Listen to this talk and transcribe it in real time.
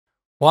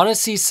Want to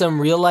see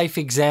some real life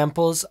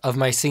examples of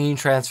my singing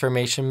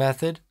transformation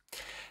method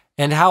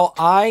and how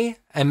I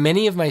and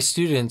many of my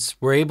students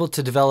were able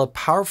to develop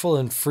powerful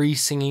and free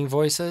singing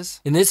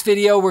voices? In this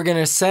video, we're going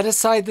to set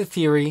aside the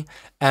theory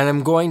and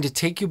I'm going to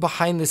take you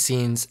behind the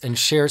scenes and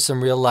share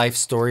some real life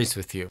stories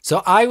with you.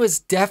 So I was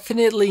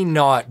definitely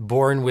not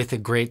born with a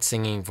great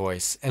singing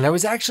voice, and I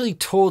was actually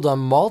told on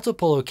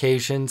multiple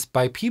occasions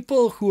by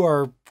people who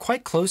are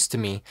quite close to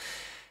me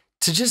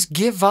to just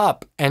give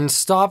up and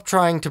stop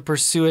trying to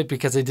pursue it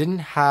because I didn't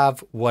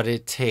have what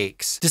it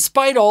takes.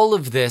 Despite all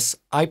of this,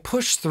 I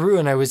pushed through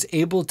and I was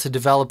able to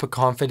develop a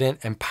confident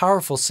and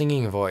powerful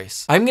singing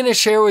voice. I'm going to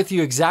share with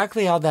you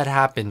exactly how that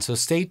happened, so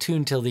stay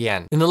tuned till the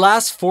end. In the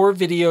last 4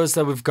 videos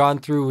that we've gone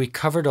through, we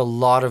covered a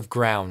lot of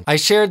ground. I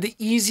shared the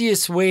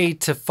easiest way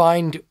to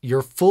find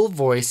your full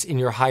voice in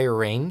your higher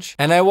range,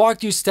 and I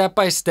walked you step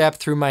by step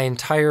through my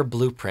entire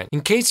blueprint.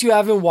 In case you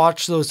haven't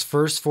watched those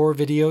first 4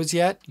 videos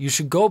yet, you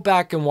should go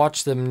back and watch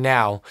them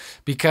now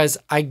because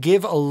I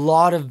give a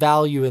lot of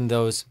value in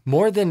those,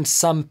 more than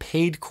some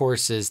paid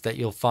courses that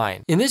you'll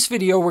find. In this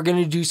video, we're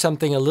going to do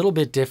something a little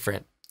bit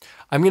different.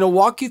 I'm going to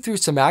walk you through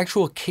some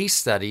actual case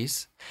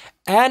studies,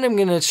 and I'm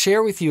going to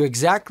share with you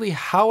exactly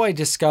how I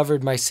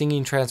discovered my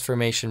singing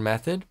transformation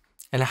method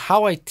and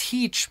how I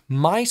teach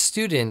my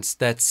students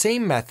that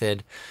same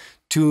method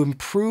to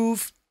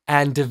improve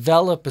and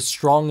develop a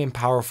strong and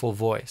powerful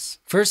voice.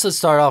 First, let's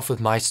start off with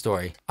my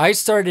story. I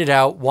started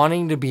out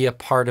wanting to be a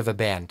part of a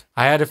band.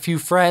 I had a few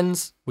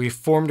friends, we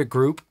formed a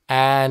group,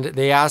 and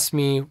they asked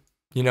me,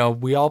 you know,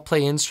 we all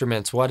play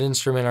instruments. What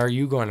instrument are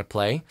you going to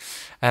play?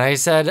 And I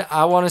said,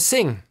 I want to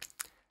sing.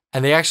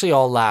 And they actually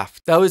all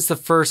laughed. That was the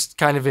first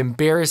kind of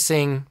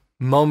embarrassing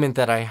moment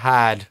that I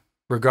had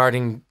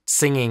regarding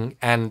singing,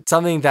 and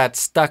something that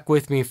stuck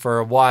with me for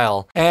a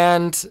while.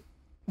 And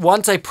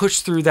once I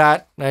pushed through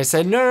that, and I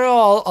said,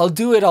 no, I'll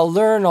do it. I'll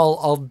learn.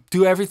 I'll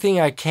do everything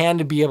I can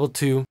to be able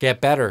to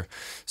get better.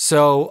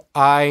 So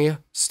I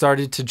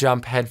started to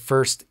jump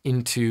headfirst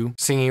into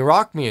singing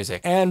rock music.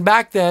 And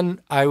back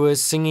then I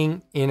was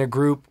singing in a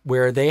group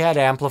where they had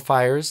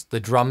amplifiers.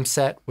 The drum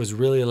set was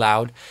really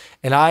loud,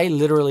 and I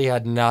literally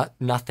had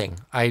nothing.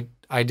 I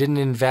didn't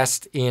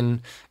invest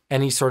in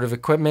any sort of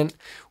equipment.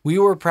 We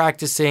were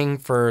practicing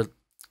for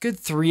good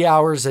 3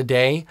 hours a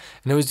day,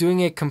 and I was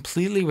doing it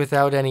completely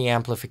without any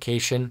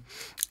amplification.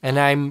 And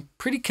I'm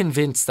pretty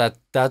convinced that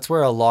that's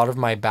where a lot of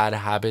my bad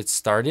habits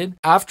started.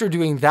 After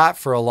doing that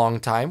for a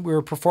long time, we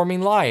were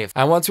performing live.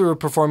 And once we were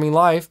performing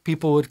live,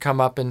 people would come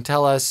up and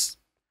tell us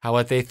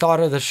what they thought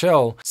of the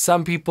show.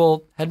 Some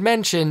people had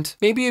mentioned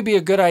maybe it'd be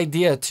a good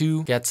idea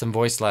to get some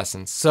voice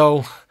lessons.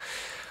 So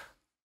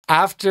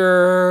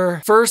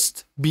after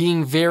first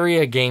being very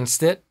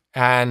against it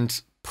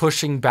and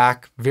pushing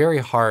back very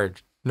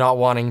hard, not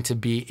wanting to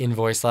be in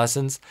voice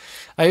lessons,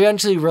 I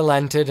eventually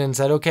relented and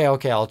said, okay, I'll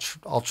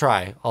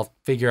try. I'll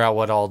figure out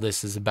what all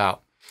this is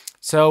about.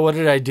 So what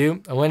did I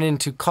do? I went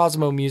into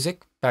Cosmo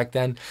Music back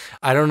then.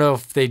 I don't know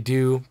if they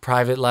do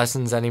private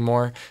lessons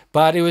anymore,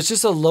 but it was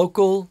just a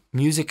local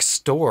music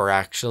store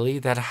actually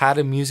that had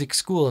a music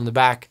school in the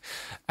back.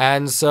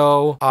 And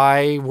so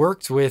I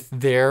worked with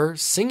their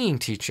singing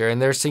teacher,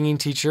 and their singing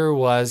teacher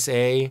was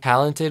a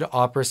talented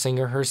opera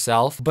singer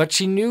herself, but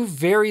she knew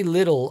very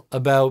little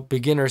about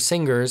beginner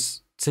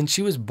singers. Since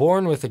she was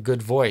born with a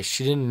good voice,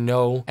 she didn't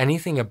know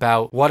anything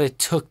about what it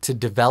took to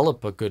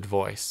develop a good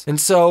voice. And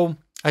so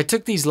I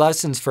took these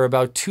lessons for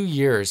about 2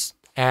 years,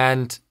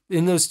 and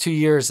in those 2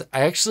 years,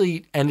 I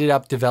actually ended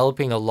up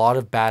developing a lot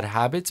of bad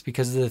habits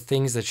because of the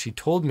things that she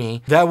told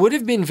me that would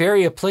have been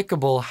very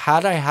applicable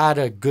had I had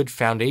a good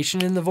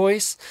foundation in the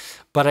voice,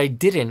 but I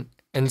didn't.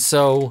 And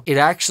so it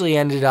actually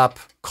ended up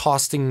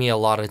costing me a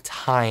lot of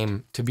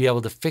time to be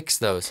able to fix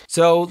those.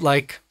 So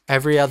like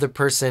every other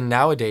person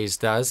nowadays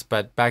does,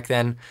 but back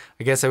then,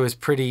 I guess I was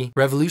pretty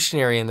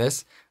revolutionary in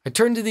this, I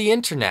turned to the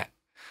internet.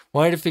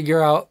 Wanted to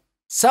figure out,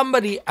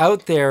 somebody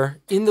out there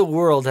in the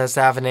world has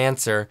to have an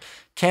answer.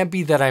 Can't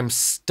be that I'm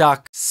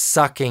stuck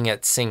sucking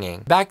at singing.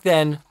 Back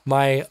then,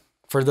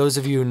 for those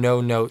of you who know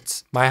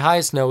notes, my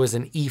highest note was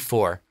an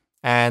E4.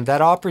 And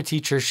that opera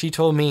teacher, she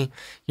told me,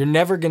 you're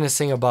never going to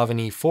sing above an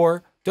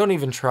E4. Don't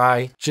even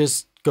try.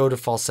 Just go to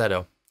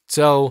falsetto.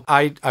 So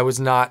I was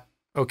not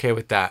okay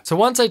with that. So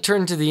once I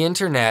turned to the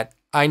internet,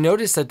 I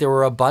noticed that there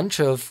were a bunch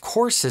of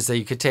courses that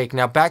you could take.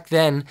 Now, back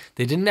then,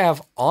 they didn't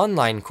have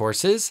online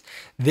courses.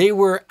 They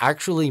were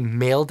actually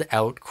mailed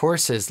out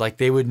courses. Like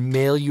they would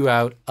mail you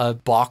out a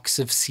box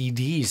of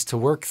CDs to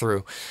work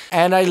through.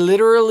 And I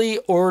literally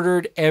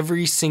ordered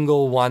every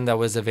single one that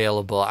was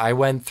available. I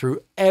went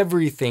through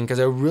everything because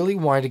I really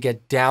wanted to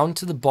get down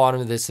to the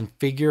bottom of this and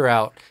figure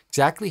out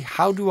exactly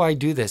how do I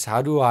do this?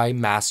 How do I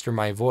master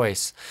my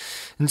voice?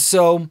 And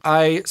so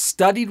I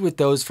studied with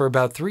those for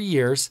about 3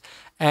 years.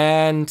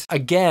 And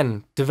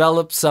again,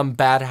 developed some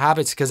bad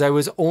habits because I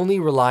was only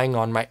relying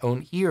on my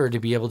own ear to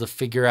be able to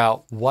figure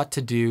out what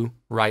to do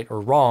right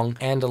or wrong,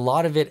 and a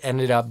lot of it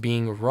ended up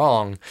being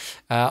wrong.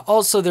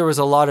 Also, there was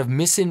a lot of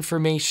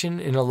misinformation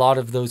in a lot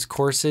of those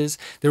courses.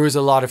 There was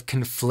a lot of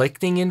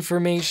conflicting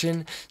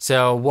information.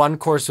 So one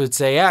course would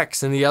say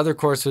X and the other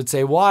course would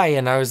say Y,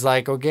 and I was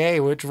like, okay,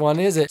 which one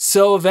is it?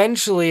 So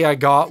eventually I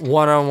got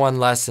one-on-one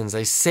lessons.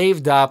 I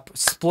saved up,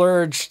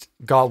 splurged,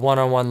 got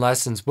one-on-one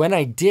lessons. When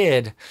I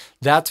did,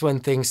 that's when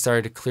things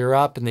started to clear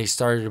up and they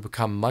started to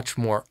become much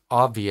more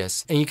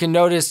obvious. And you can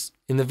notice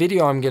in the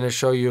video I'm going to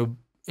show you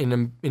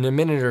in a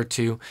minute or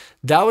two,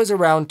 that was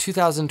around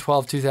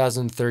 2012,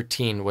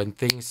 2013 when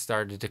things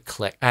started to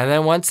click. And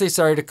then once they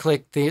started to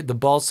click, the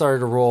ball started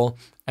to roll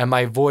and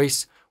my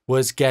voice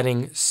was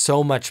getting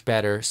so much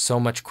better, so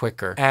much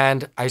quicker.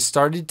 And I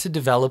started to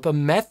develop a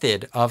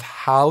method of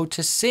how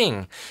to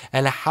sing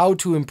and how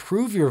to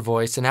improve your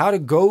voice and how to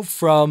go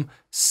from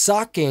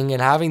sucking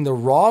and having the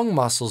wrong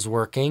muscles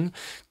working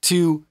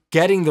to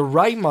getting the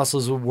right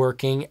muscles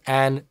working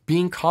and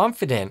being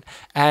confident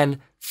and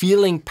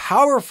feeling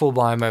powerful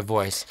by my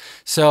voice.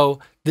 So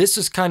this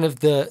was kind of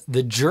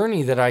the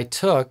journey that I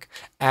took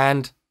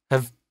and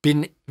have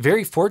been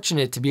very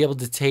fortunate to be able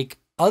to take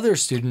other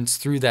students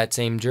through that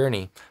same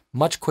journey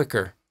much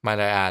quicker, might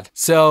I add.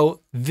 So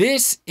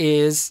this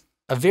is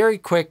a very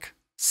quick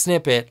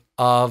snippet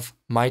of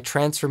my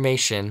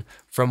transformation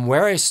from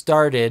where I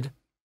started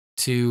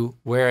to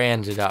where I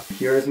ended up.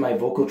 Here is my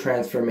vocal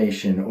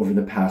transformation over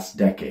the past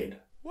decade.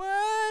 When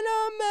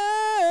a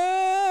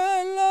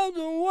man loves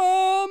a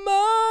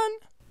woman,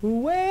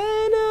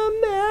 when a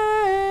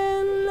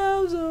man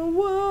loves a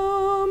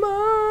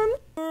woman,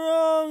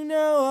 wrong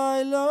now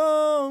I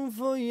long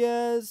for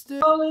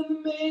yesterday. All in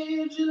the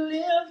major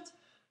lift,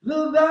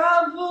 the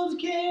baffled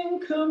king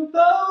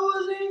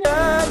composing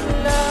at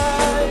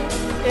night.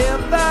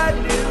 If I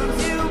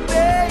lose you,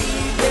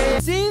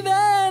 baby, see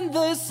then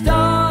the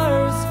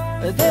stars,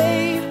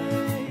 they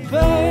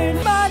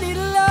burn mighty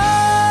love.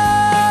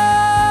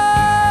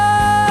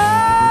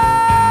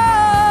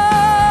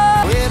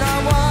 When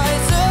I'm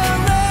wiser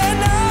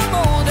and I'm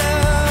older,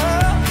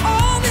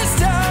 all this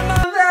time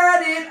I've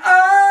had it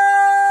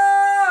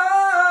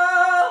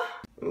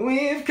all.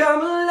 We've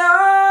come a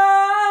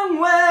long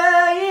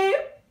way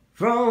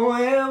from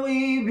where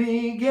we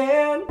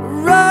began.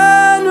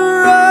 Run,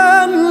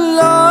 run,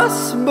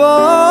 lost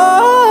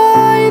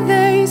boy,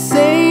 they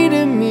say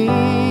to me.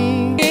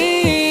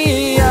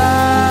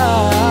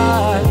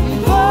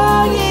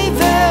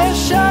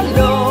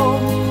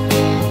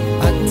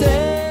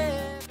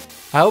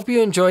 I hope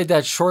you enjoyed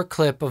that short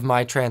clip of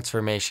my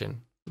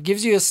transformation. It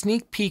gives you a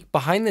sneak peek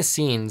behind the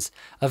scenes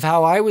of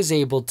how I was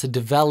able to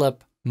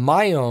develop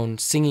my own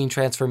singing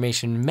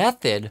transformation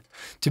method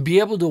to be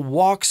able to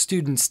walk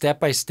students step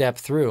by step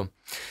through.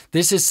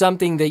 This is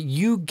something that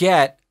you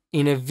get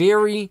in a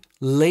very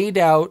laid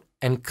out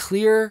and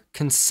clear,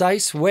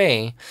 concise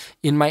way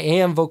in my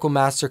AM Vocal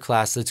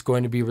Masterclass that's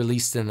going to be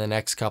released in the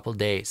next couple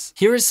days.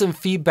 Here is some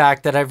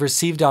feedback that I've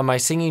received on my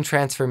singing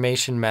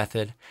transformation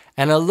method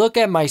and a look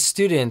at my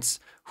students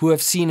who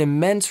have seen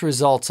immense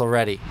results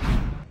already.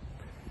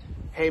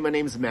 Hey, my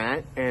name's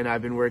Matt, and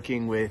I've been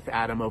working with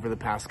Adam over the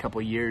past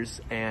couple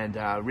years, and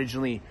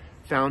originally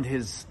found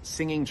his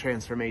singing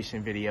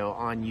transformation video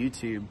on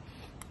YouTube.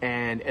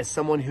 And as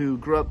someone who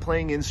grew up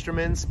playing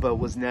instruments but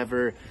was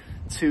never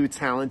too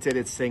talented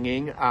at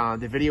singing,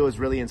 the video was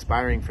really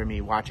inspiring for me,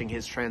 watching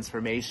his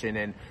transformation,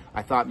 and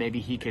I thought maybe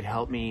he could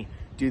help me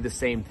do the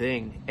same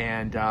thing.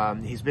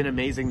 And he's been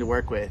amazing to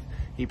work with.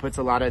 He puts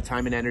a lot of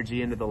time and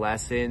energy into the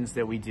lessons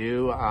that we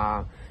do.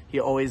 He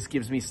always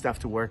gives me stuff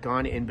to work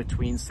on in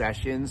between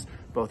sessions,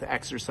 both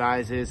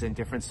exercises and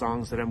different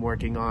songs that I'm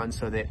working on,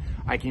 so that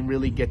I can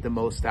really get the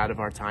most out of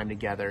our time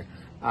together.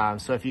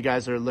 So if you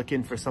guys are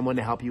looking for someone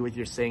to help you with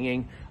your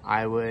singing,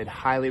 I would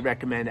highly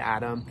recommend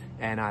Adam.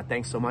 And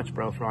thanks so much,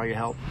 bro, for all your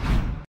help.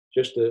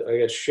 Just to, I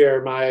guess,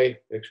 share my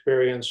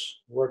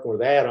experience working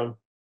with Adam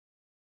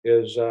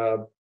is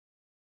I've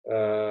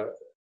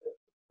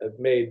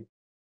made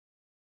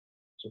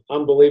some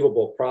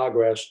unbelievable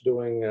progress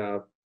doing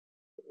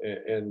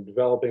and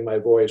developing my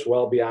voice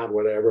well beyond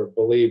what I ever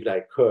believed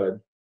I could.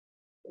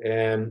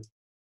 And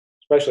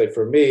especially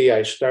for me,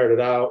 I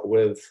started out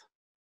with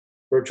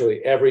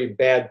virtually every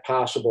bad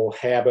possible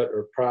habit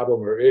or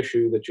problem or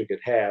issue that you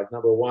could have.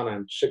 Number one,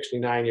 I'm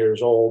 69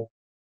 years old,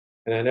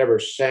 and I never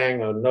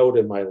sang a note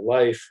in my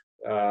life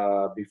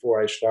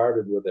before I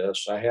started with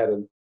this. I had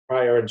a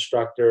prior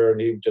instructor, and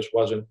he just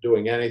wasn't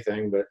doing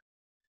anything but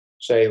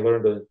say,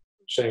 learn to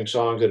sing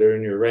songs that are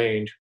in your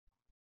range.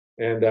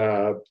 And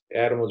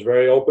Adam was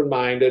very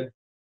open-minded,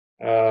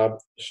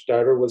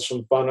 started with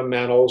some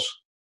fundamentals,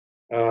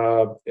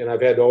 and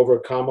I've had to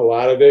overcome a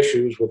lot of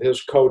issues with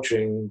his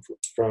coaching,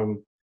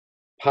 from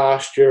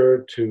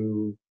posture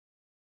to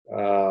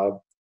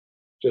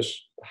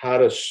just how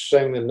to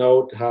sing the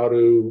note, how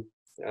to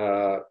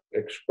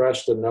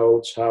express the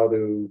notes, how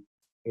to,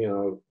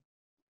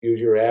 use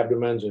your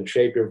abdomens and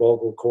shape your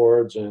vocal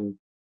cords, and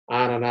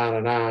on and on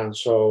and on.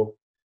 So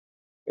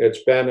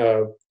it's been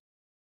a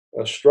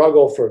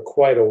struggle for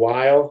quite a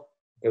while,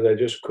 because I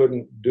just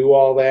couldn't do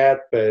all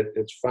that, but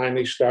it's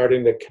finally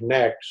starting to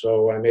connect.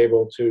 So I'm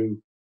able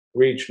to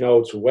reach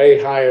notes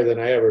way higher than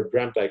I ever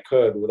dreamt I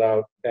could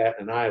without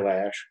batting an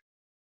eyelash.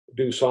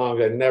 Do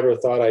songs I never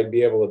thought I'd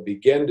be able to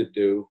begin to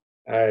do.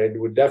 I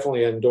would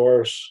definitely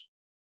endorse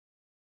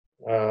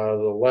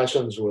the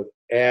lessons with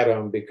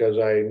Adam, because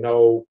I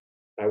know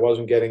I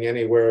wasn't getting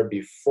anywhere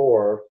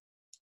before.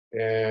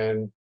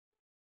 And,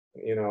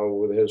 you know,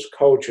 with his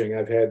coaching,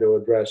 I've had to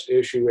address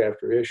issue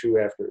after issue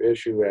after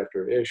issue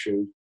after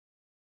issue.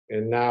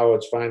 And now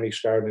it's finally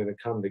starting to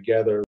come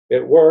together.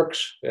 It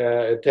works.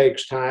 It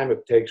takes time.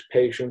 It takes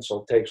patience.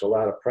 It takes a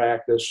lot of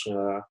practice.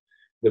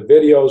 The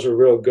videos are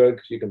real good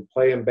because you can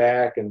play them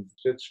back, and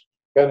it's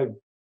been a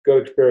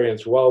good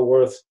experience. Well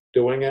worth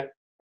doing it.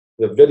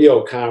 The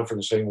video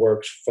conferencing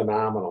works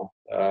phenomenal.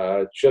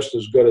 It's just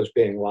as good as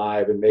being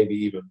live, and maybe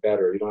even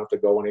better. You don't have to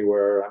go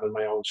anywhere. I'm in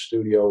my own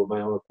studio with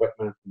my own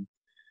equipment.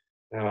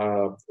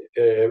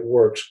 It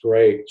works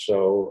great.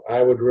 So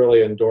I would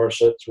really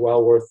endorse it. It's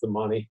well worth the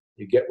money.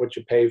 You get what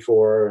you pay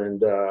for.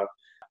 And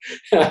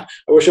I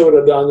wish I would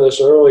have done this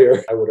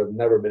earlier. I would have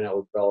never been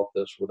able to develop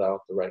this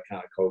without the right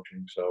kind of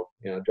coaching. So,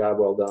 you know, job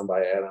well done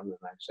by Adam, and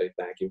I say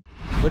thank you.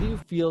 What do you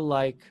feel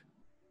like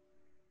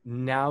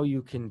now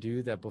you can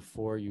do that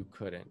before you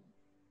couldn't?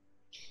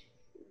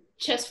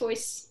 Chest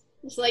voice.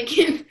 It's like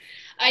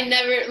I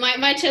never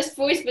my chest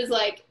voice was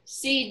like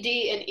C,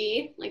 D, and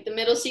E, like the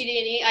middle C, D,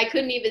 and E. I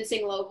couldn't even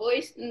sing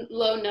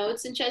low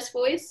notes in chest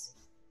voice.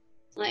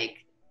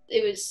 Like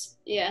it was,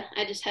 yeah,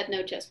 I just had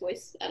no chest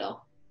voice at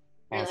all.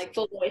 Awesome. Or like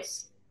full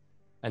voice.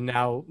 And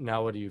now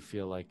what do you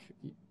feel like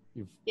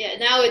Yeah,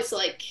 now it's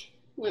like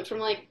went from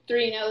like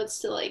 3 notes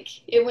to like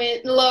it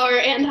went lower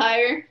and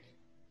higher.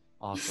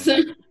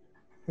 Awesome. So,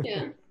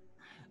 yeah.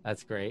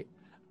 That's great.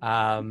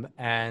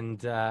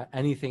 And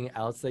anything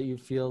else that you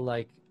feel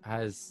like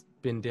has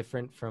been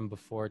different from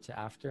before to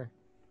after?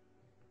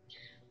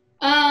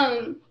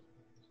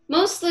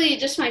 Mostly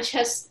just my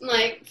chest,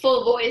 like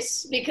full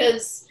voice,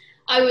 because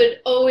I would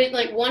always,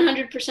 like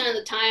 100% of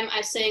the time I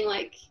sang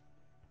like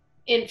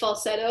in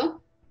falsetto.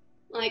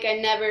 Like I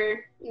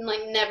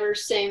never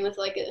sang with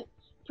like a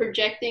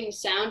projecting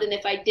sound, and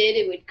if I did,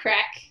 it would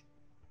crack.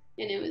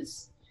 And it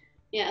was,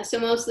 yeah, so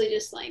mostly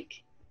just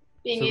like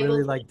being able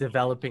really to, like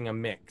developing a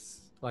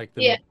mix, like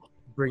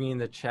bringing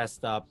the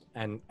chest up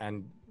and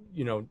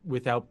you know,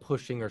 without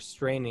pushing or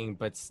straining,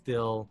 but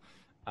still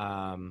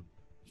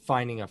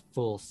finding a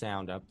full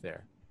sound up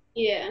there.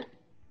 Yeah.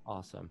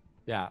 Awesome.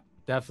 Yeah,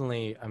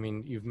 definitely. I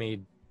mean, you've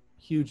made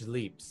huge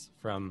leaps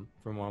from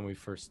when we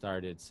first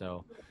started.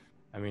 So,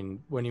 I mean,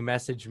 when you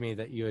messaged me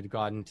that you had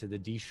gotten to the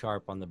D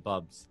sharp on the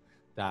bubs,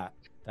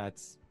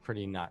 that's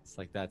pretty nuts.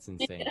 Like that's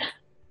insane.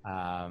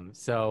 Yeah.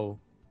 So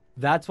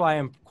that's why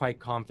I'm quite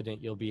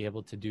confident you'll be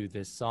able to do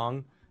this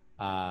song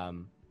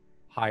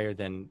higher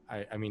than,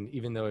 I mean,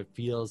 even though it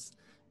feels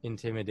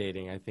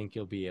intimidating, I think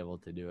you'll be able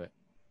to do it.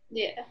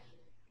 Yeah.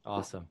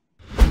 Awesome.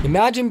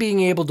 Imagine being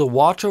able to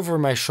watch over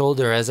my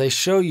shoulder as I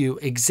show you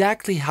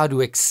exactly how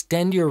to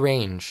extend your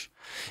range,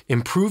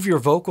 improve your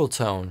vocal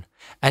tone,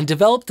 and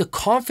develop the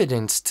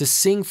confidence to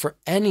sing for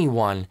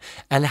anyone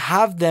and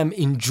have them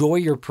enjoy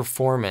your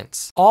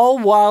performance. All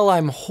while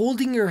I'm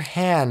holding your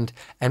hand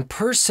and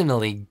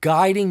personally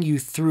guiding you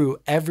through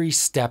every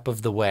step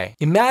of the way.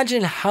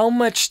 Imagine how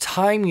much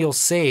time you'll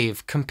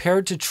save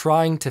compared to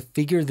trying to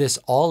figure this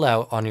all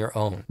out on your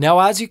own. Now,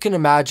 as you can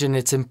imagine,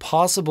 it's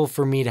impossible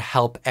for me to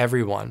help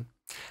everyone.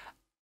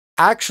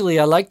 Actually,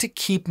 I like to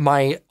keep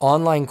my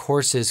online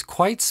courses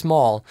quite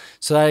small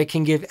so that I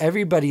can give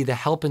everybody the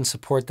help and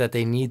support that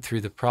they need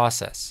through the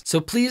process. So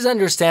please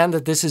understand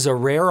that this is a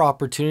rare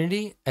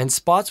opportunity and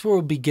spots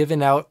will be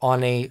given out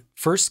on a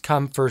first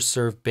come, first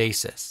served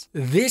basis.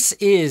 This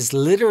is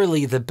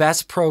literally the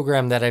best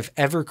program that I've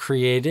ever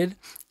created,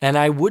 and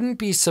I wouldn't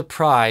be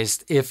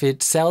surprised if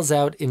it sells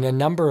out in a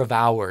number of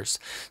hours.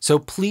 So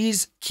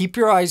please keep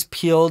your eyes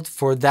peeled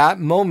for that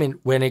moment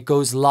when it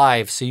goes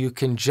live so you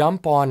can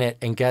jump on it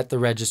and get the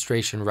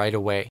registration right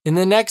away. In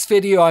the next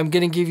video, I'm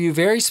going to give you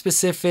very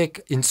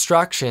specific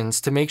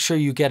instructions to make sure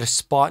you get a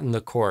spot in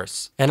the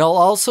course. And I'll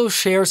also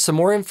share some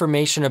more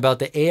information about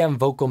the AM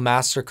Vocal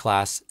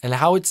Masterclass and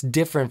how it's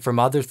different from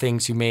other things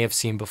you may have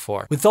seen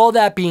before. With all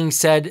that being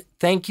said,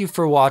 thank you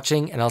for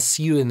watching, and I'll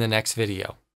see you in the next video.